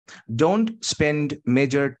Don't spend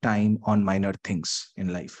major time on minor things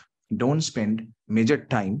in life. Don't spend major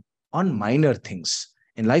time on minor things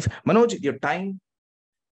in life. Manoj, your time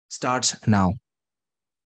starts now.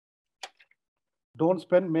 Don't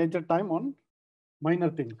spend major time on minor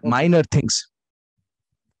things. Okay. Minor things.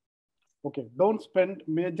 Okay. Don't spend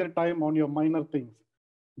major time on your minor things,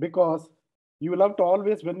 because you will have to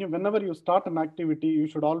always, whenever you start an activity, you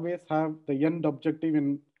should always have the end objective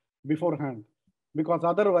in beforehand, because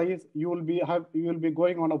otherwise you will be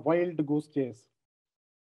going on a wild goose chase.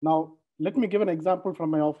 Now, let me give an example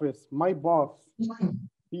from my office. My boss,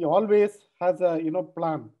 he always has a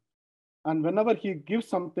plan, and whenever he gives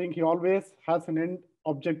something, he always has an end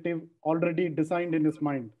objective already designed in his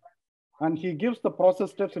mind, and he gives the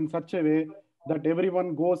process steps in such a way that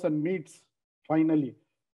everyone goes and meets finally.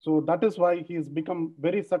 So that is why he's become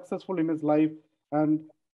very successful in his life. And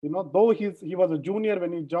though he was a junior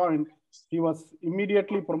when he joined, he was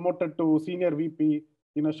immediately promoted to senior VP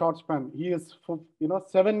in a short span. He is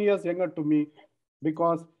 7 years younger to me,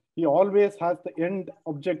 because he always has the end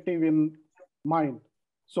objective in mind.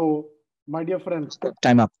 So my dear friend,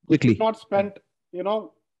 time up quickly. Do not spend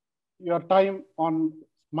your time on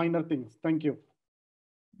minor things. Thank you.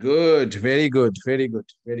 Good. Very good. Very good.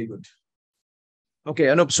 Very good. Okay,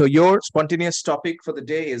 Anup. So your spontaneous topic for the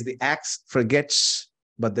day is the axe forgets,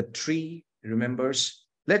 but the tree remembers.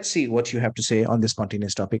 Let's see what you have to say on this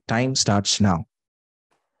spontaneous topic. Time starts now.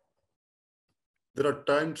 There are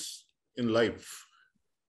times in life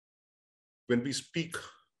when we speak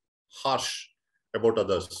harsh about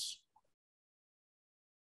others.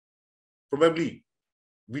 Probably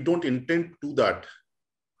we don't intend to do that,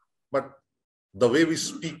 but the way we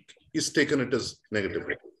speak is taken it as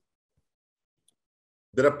negatively.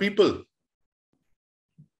 There are people,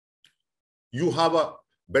 you have a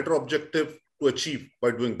better objective to achieve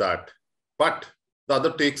by doing that, but the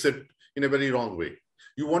other takes it in a very wrong way.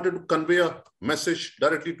 You wanted to convey a message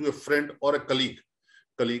directly to a friend or a colleague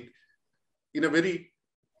in a very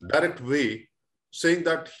direct way, saying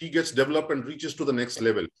that he gets developed and reaches to the next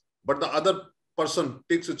level. But the other person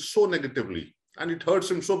takes it so negatively and it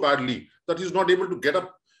hurts him so badly that he's not able to get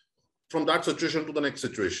up from that situation to the next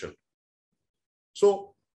situation.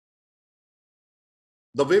 So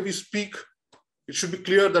the way we speak, it should be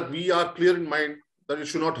clear that we are clear in mind that it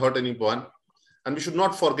should not hurt anyone. And we should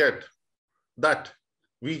not forget that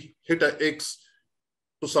we hit an X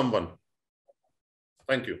to someone.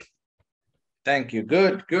 Thank you. Thank you.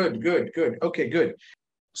 Good, good, good, good. Okay, good.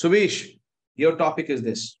 Subish, your topic is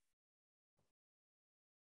this.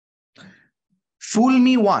 Fool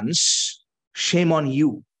me once, shame on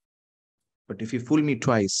you. But if you fool me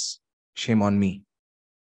twice, shame on me.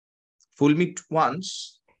 Fool me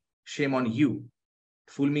once, shame on you.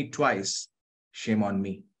 Fool me twice, shame on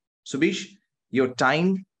me. Subish, your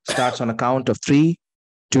time starts on a count of 3,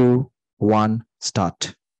 2, 1,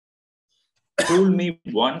 start. Fool me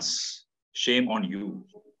once, shame on you.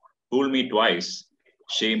 Fool me twice,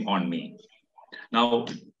 shame on me. Now,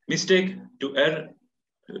 mistake to err,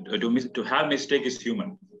 to have mistake is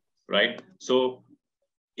human, right? So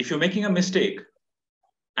if you're making a mistake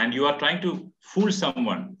and you are trying to fool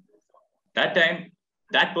someone, that time,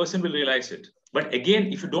 that person will realize it. But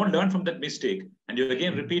again, if you don't learn from that mistake and you're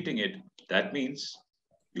again repeating it, that means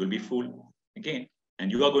you'll be fooled again. And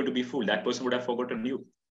you are going to be fooled. That person would have forgotten you.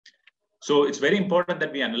 So it's very important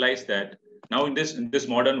that we analyze that. Now in this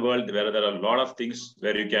modern world, where there are a lot of things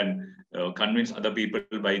where you can convince other people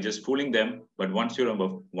by just fooling them. But once you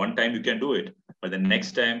remember, one time you can do it, but the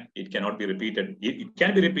next time it cannot be repeated. It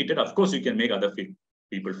can be repeated. Of course, you can make other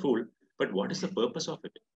people fool. But what is the purpose of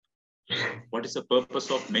it? What is the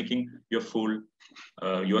purpose of making your fool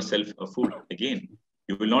yourself a fool again?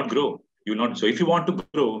 You will not grow. You will not. So if you want to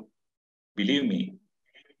grow, believe me,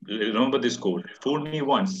 remember this code: fool me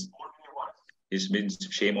once, it means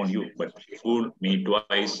shame on you, but fool me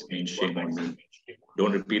twice means shame on me.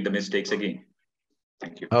 Don't repeat the mistakes again.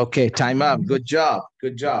 Thank you. Okay, time up. Good job.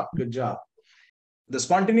 Good job. Good job. The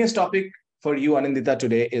spontaneous topic for you, Anindita,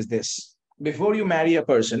 today is this. Before you marry a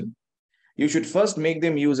person, you should first make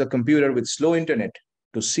them use a computer with slow internet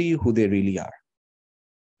to see who they really are.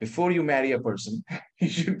 Before you marry a person, you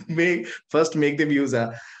should first make them use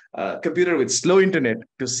a computer with slow internet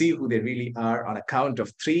to see who they really are on a count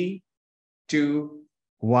of 3, 2,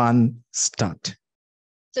 1, start.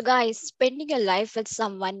 So guys, spending your life with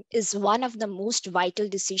someone is one of the most vital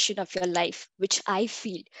decisions of your life, which I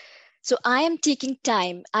feel. So I am taking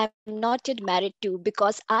time. I'm not yet married to,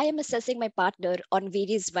 because I am assessing my partner on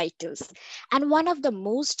various vitals. And one of the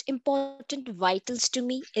most important vitals to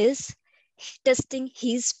me is testing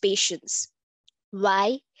his patience.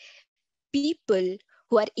 Why? People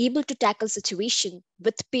who are able to tackle situation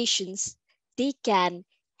with patience, they can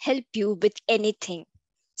help you with anything.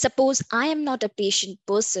 Suppose I am not a patient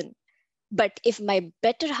person, but if my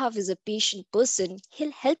better half is a patient person,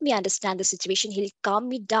 he'll help me understand the situation. He'll calm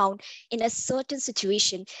me down in a certain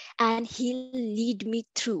situation and he'll lead me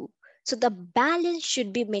through. So the balance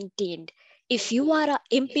should be maintained. If you are an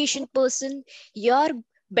impatient person, your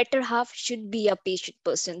better half should be a patient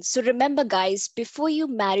person. So remember, guys, before you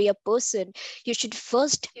marry a person, you should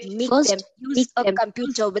first make them use a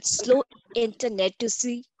computer with slow internet to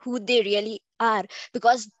see who they really are,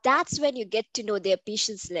 because that's when you get to know their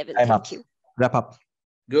patience level. Time up. Thank you. Wrap up.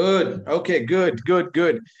 Good. Okay, good.